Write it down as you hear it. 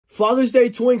Father's Day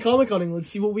toy and comic hunting. Let's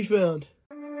see what we found.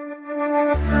 If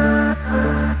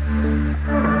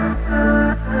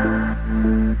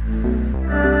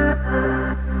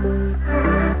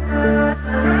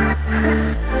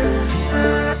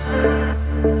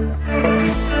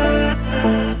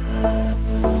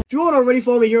you aren't already,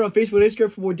 follow me here on Facebook and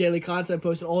Instagram for more daily content,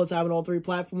 posting all the time on all 3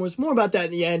 platforms. More about that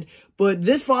in the end. But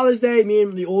this Father's Day, me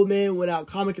and the old man went out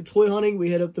comic and toy hunting. We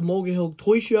hit up the Mulga Hill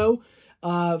Toy Show,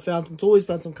 found some toys,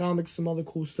 found some comics, some other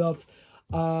cool stuff.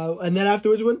 And then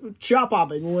afterwards, we went shop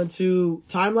hopping. We went to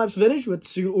Time Lapse Vintage with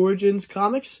Suit Origins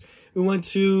comics. We went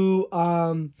to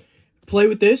Play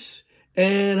With This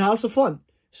and House of Fun.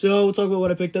 So we'll talk about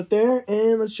what I picked up there,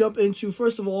 and let's jump into,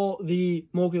 first of all, the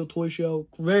Mulga Hill Toy Show.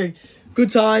 Very good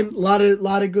time. A lot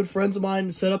of good friends of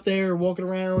mine set up there, walking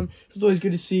around. So it's always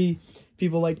good to see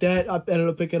people like that. I ended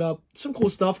up picking up some cool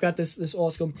stuff. Got this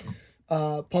awesome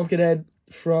Pumpkinhead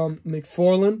from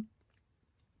McFarlane.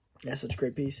 That's such a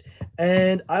great piece.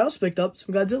 And I also picked up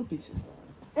some Godzilla pieces.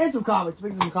 And some comics. I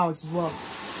picked up some comics as well.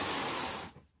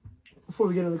 Before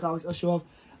we get into the comics, I'll show off.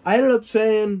 I ended up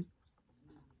paying,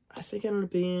 I think I ended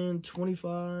up being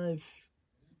 25,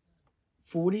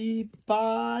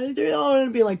 45. They all ended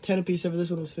up being like 10 a piece. Over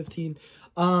this one was 15.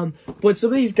 But some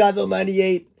of these Godzilla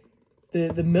 98,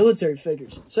 the military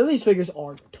figures, some of these figures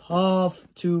are tough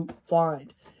to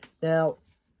find. Now,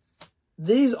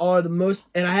 these are the most,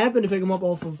 and I happen to pick them up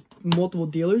off of multiple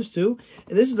dealers too.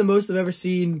 And this is the most I've ever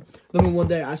seen them in one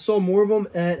day. I saw more of them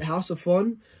at House of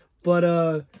Fun,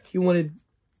 but he wanted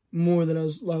more than I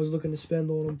was looking to spend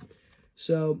on them.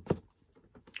 So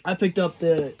I picked up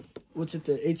the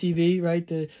ATV, right?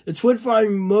 The twin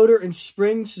firing motor and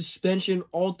spring suspension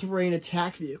all-terrain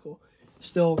attack vehicle.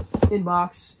 Still in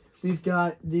box. We've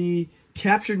got the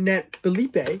Captured Net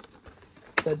Felipe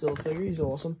Godzilla figure. He's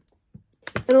awesome.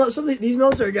 And some of these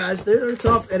military guys, they're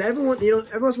tough. And everyone,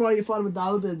 every once in a while you find them in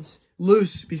dollar bins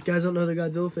loose. These guys don't know they're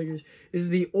Godzilla figures. This is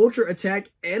the Ultra Attack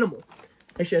Animal.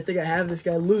 Actually, I think I have this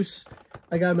guy loose.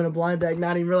 I got him in a blind bag,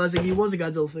 not even realizing he was a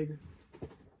Godzilla figure.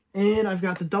 And I've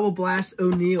got the Double Blast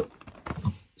O'Neil.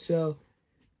 So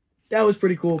that was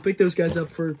pretty cool. Picked those guys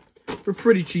up for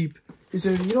pretty cheap. Because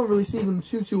you don't really see them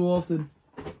too often.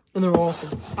 And they're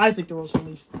awesome. I think they're awesome, at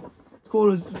least. It's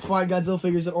cool to find Godzilla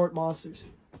figures that aren't monsters.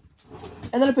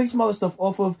 And then I picked some other stuff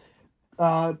off of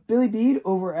Billy Bead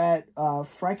over at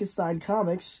Frankenstein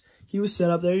Comics. He was set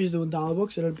up there. He's doing dollar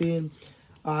books. Ended up being,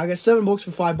 I got 7 books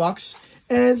for $5.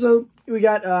 And so we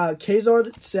got Kazar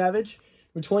the Savage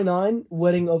for $29.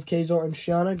 Wedding of Kazar and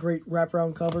Shauna. Great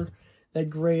wraparound cover. That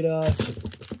great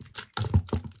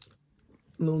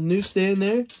little newsstand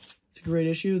there. It's a great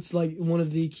issue. It's like one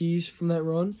of the keys from that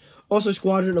run. Also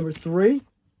Squadron number 3.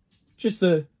 Just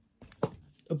a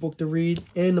book to read.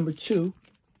 And number 2.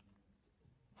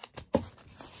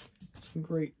 Some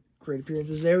great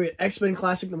appearances there. We had X-Men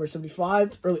Classic number 75.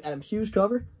 It's early Adam Hughes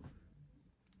cover.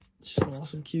 Just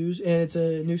awesome cues. And it's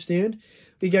a newsstand.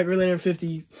 We got Green Lantern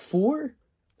 54.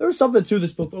 There was something to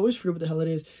this book, but I always forget what the hell it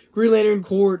is. Green Lantern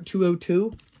Corps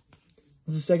 202.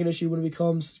 This is the second issue when it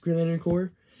becomes Green Lantern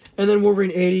Corps. And then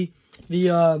Wolverine 80.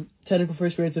 The technical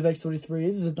first appearance of X-23.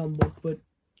 This is a dumb book, but,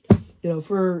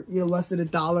 for, less than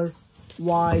 $1,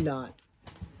 why not?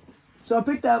 So I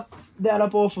picked that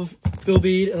up off of Bill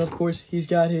Bead, and of course, he's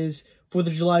got his 4th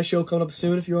of July show coming up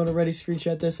soon. If you aren't already,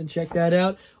 screenshot this and check that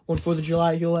out. On 4th of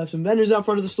July, he'll have some vendors out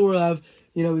front of the store. He'll have,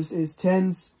 his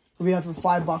 10s. He'll be out for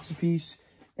 $5 a piece,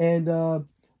 and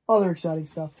other exciting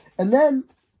stuff. And then,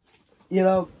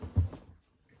 the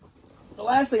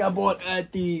last thing I bought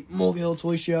at the Mulga Hill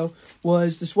Toy Show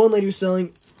was this one lady was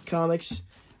selling comics.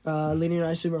 Lady and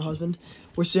I assume her husband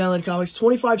were selling comics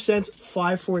 25 cents,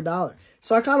 5 for $1.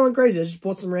 So I kind of went crazy. I just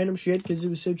bought some random shit because it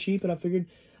was so cheap, and I figured,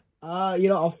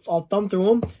 I'll thumb through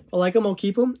them. If I like them, I'll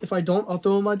keep them. If I don't, I'll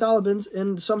throw them in my dollar bins,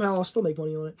 and somehow I'll still make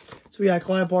money on it. So we got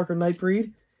Clive Barker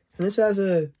Nightbreed, and this has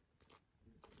a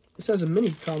mini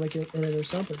comic in it or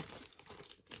something.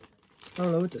 I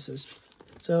don't know what this is.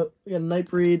 So we got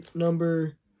Nightbreed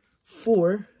number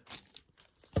 4,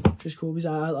 which is cool because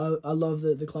I love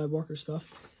the Clive Barker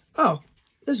stuff. Oh,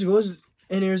 this is cool.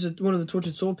 And here's one of the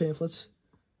Tortured Soul pamphlets.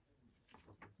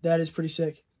 That is pretty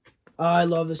sick. I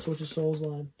love this Tortured Souls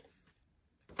line.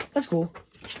 That's cool.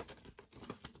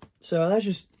 So that's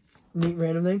just a neat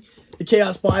random thing. The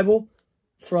Chaos Bible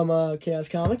from Chaos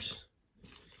Comics.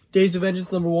 Days of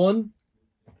Vengeance number 1.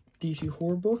 DC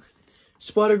horror book.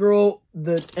 Spider-Girl,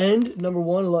 The End, number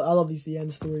 1. I love these The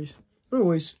End stories. They're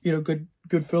always,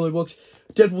 good filler books.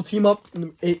 Deadpool Team Up,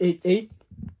 888.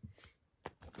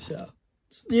 So,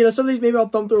 some of these maybe I'll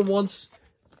thumb through once.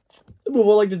 Move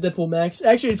on like the Deadpool Max.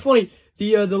 Actually, it's funny.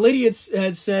 The lady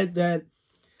had said that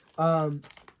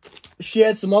she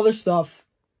had some other stuff.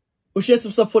 Well, she had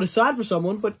some stuff put aside for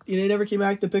someone, but they never came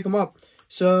back to pick them up.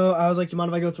 So I was like, do you mind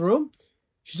if I go through them?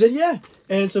 She said, yeah.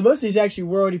 And so most of these actually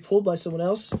were already pulled by someone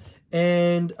else.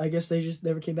 And I guess they just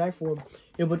never came back for them.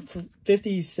 But for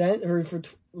 50 cents, or for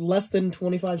less than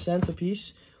 25 cents a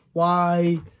piece,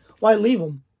 why leave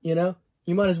them,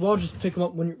 You might as well just pick them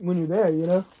up when you're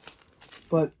there,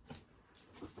 But,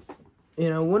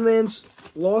 one man's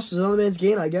loss is another man's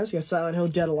gain, I guess. You got Silent Hill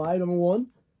Dead Alive, number 1.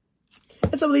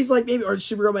 And some of these, like, maybe aren't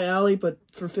super up my alley, but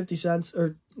for 50 cents,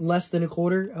 or less than a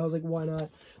quarter, I was like, why not?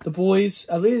 The Boys,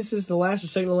 I believe this is the last or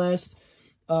second to last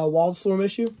Wildstorm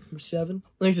issue, number 7.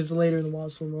 I think it's later in the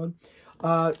Wildstorm run.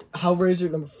 Hellraiser,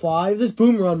 number 5. This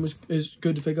Boom run is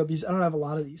good to pick up. I don't have a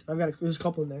lot of these. There's a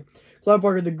couple in there. Clive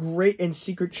Barker, The Great and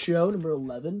Secret Show, number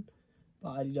 11,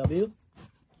 by IDW.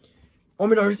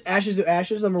 Armored Artist, Ashes to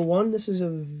Ashes, number 1. This is a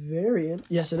variant.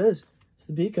 Yes, it is. It's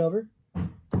the B cover.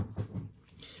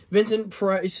 Vincent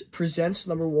Price Presents,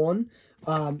 number 1.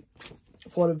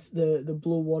 Part of the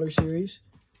Blue Water series.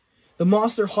 The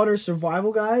Monster Hunter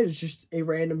Survival Guide is just a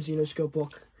random Xenoscope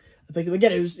book. I picked it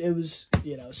again. It was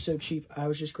so cheap. I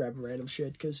was just grabbing random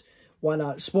shit because why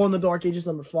not? Spawn in the Dark Ages,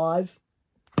 number 5.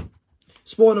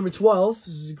 Spawn number 12.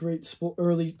 This is a great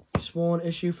early Spawn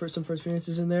issue for some first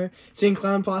appearances in there. Seeing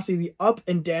Clown Posse: The Up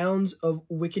and Downs of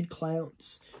Wicked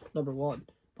Clowns, number 1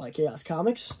 by Chaos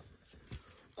Comics.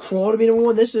 Crawl to Me, number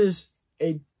 1. This is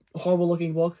a horrible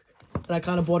looking book, and I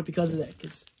kind of bought it because of that,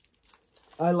 because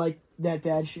I like that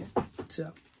bad shit.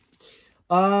 So,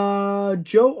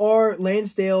 Joe R.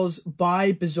 Lansdale's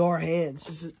By Bizarre Hands.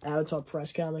 This is an Avatar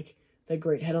Press comic. That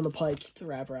great Head on the Pike. It's a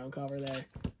wraparound cover there.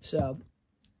 So,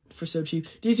 for so cheap.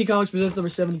 DC Comics Presents number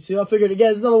 72. I figured,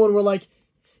 again, it's another one where, like,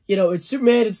 it's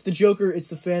Superman, it's the Joker, it's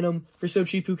the Phantom. For so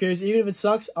cheap, who cares? Even if it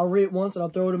sucks, I'll read it once and I'll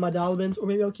throw it in my dollar bins, or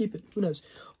maybe I'll keep it. Who knows?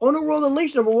 Underworld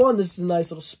Unleashed, number 1. This is a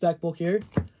nice little spec book here.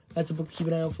 That's a book to keep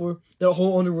an eye out for. The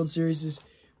whole Underworld series is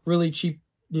really cheap,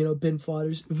 bin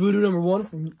fodders. Voodoo, number 1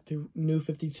 from the New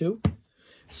 52.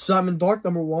 Simon Dark,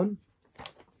 number 1.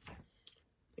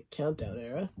 The Countdown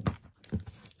era.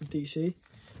 DC.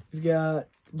 We've got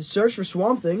The Search for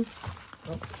Swamp Thing.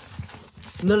 Oh.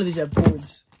 None of these have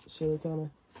boards, so they're kind of...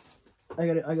 I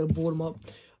gotta board them up.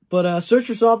 But Search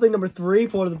for Swamp Thing, number 3,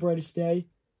 part of the Brightest Day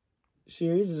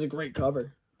series. This is a great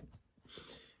cover.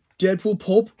 Deadpool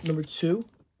Pulp, number 2.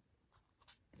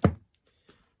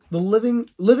 The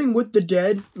Living with the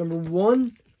Dead, number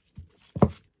 1.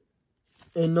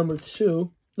 And number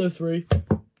 2. No, 3.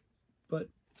 But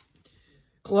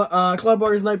Clive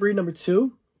Barker's Nightbreed, number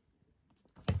 2.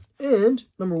 And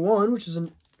number 1, which is a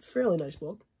fairly nice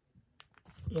book.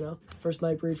 First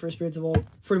Nightbreed, first appearance of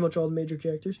pretty much all the major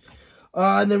characters.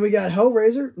 And then we got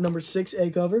Hellraiser, number 6 A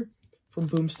cover from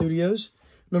Boom Studios.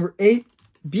 Number 8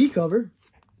 B cover.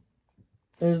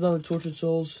 And there's another Tortured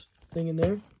Souls thing in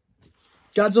there.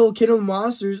 Godzilla Kingdom of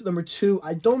Monsters, number 2.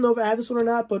 I don't know if I have this one or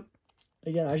not, but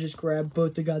again, I just grabbed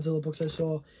both the Godzilla books I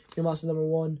saw. Kingdom of Monsters, number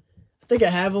 1. I think I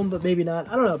have them, but maybe not.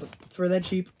 I don't know, but for that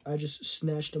cheap, I just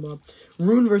snatched them up.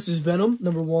 Rune vs. Venom,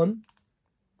 number 1.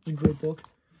 It's a great book.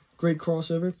 Great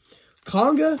crossover.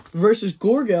 Konga versus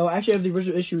Gorgo. I actually have the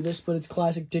original issue of this, but it's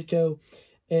classic Ditko.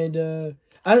 And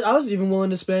I was even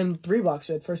willing to spend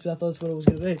 $3 at first, but I thought that's what it was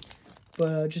going to be.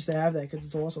 But just to have that, because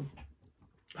it's awesome.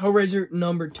 Hellraiser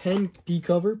number 10 B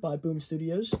cover by Boom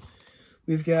Studios.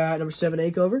 We've got number 7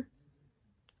 A cover.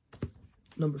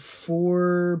 Number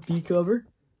 4 B cover.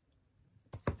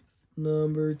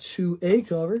 Number 2 A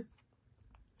cover.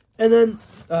 And then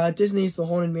Disney's The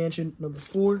Haunted Mansion, number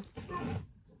 4.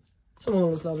 Some of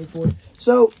them was not before.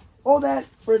 So, all that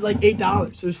for like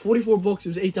 $8. It was 44 books. It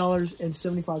was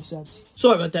 $8.75.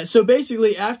 Sorry about that. So,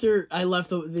 basically, after I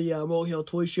left the Mole Hill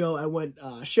Toy Show, I went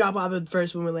shop hopping. The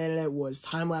first one we landed at was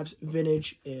Time Lapse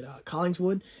Vintage in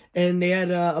Collingswood. And they had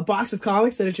a box of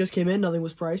comics that it just came in. Nothing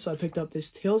was priced. So, I picked up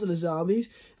this Tales of the Zombies,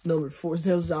 number 4.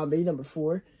 Tales of Zombie, number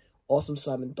 4. Awesome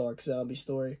Simon Dark zombie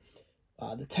story.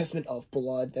 The Testament of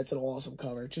Blood. That's an awesome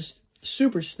cover. Just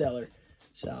super stellar.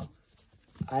 So,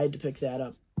 I had to pick that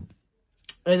up.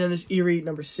 And then this Eerie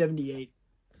number 78.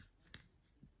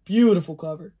 Beautiful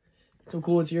cover. Some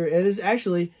cool ones here. And it's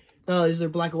actually, not only is there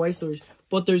black and white stories,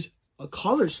 but there's a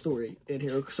color story in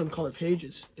here, some color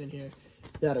pages in here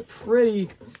that are pretty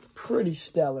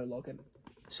stellar looking.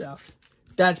 So,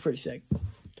 that's pretty sick.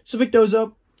 So, pick those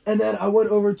up. And then I went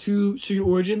over to Secret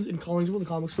Origins in Collingswood, the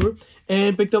comic store,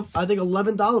 and picked up, I think,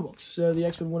 $11 books. So, the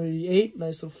X-Men 188,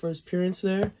 nice little first appearance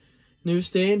there.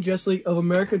 Newsstand, Justice League of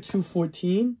America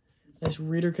 214. Nice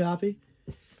reader copy.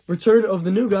 Return of the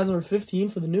New Gods, number 15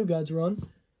 for the New Gods run.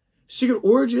 Secret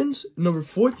Origins, number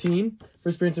 14.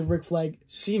 First appearance of Rick Flag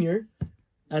Sr.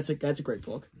 That's a great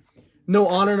book. No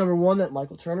Honor #1, that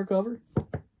Michael Turner cover.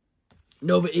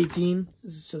 Nova 18.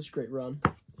 This is such a great run.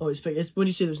 Always pick. It's when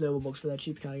you see those Nova books for that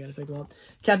cheap, you kind of got to pick them up.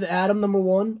 Captain Atom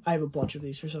 #1. I have a bunch of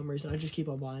these for some reason. I just keep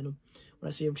on buying them when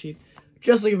I see them cheap.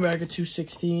 Justice League of America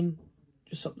 216.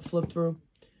 Just something to flip through.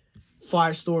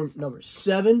 Firestorm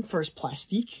 #7. First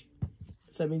Plastique,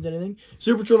 if that means anything.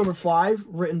 Super Patrol #5,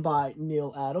 written by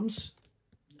Neil Adams.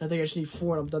 I think I just need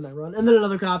 4 and I'm done that run. And then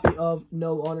another copy of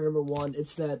No Honor #1.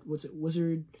 It's that, what's it,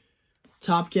 Wizard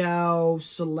Top Cow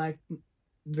Select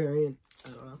variant. I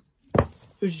don't know.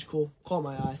 It was just cool. Caught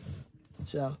my eye.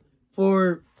 So,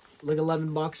 for like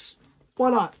 $11,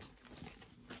 why not?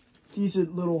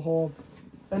 Decent little haul.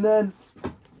 And then,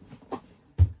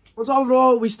 on top of it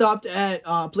all, we stopped at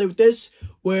Play With This,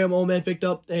 where my old man picked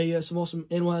up some awesome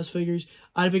Animal House figures.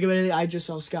 I didn't pick up anything. I just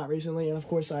saw Scott recently, and of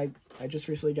course, I just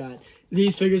recently got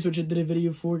these figures, which I did a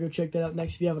video for. Go check that out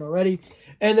next if you haven't already.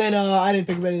 And then I didn't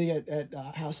pick up anything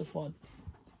at House of Fun.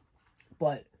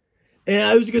 But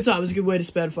it was a good time. It was a good way to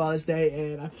spend Father's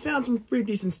Day, and I found some pretty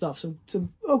decent stuff. Some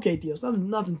okay deals.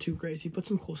 Nothing too crazy, but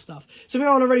some cool stuff. So if you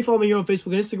haven't already, follow me here on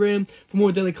Facebook and Instagram for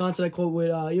more daily content. I quote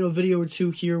with a video or 2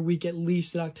 here a week at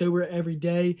least in October every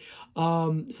day.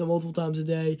 So multiple times a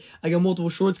day. I got multiple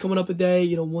shorts coming up a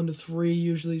day. 1 to 3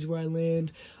 usually is where I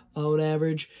land on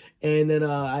average. And then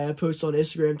I post on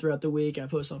Instagram throughout the week. I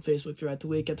post on Facebook throughout the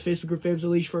week. At the Facebook group Fandoms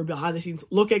Unleashed for a behind-the-scenes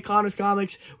look at Connor's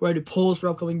comics, where I do polls for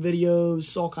upcoming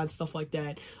videos, all kinds of stuff like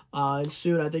that. And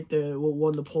soon, I think what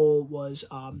won the poll was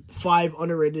 5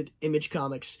 underrated Image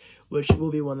comics, which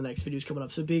will be one of the next videos coming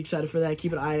up. So be excited for that.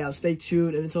 Keep an eye out. Stay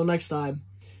tuned. And until next time,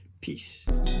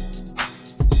 peace.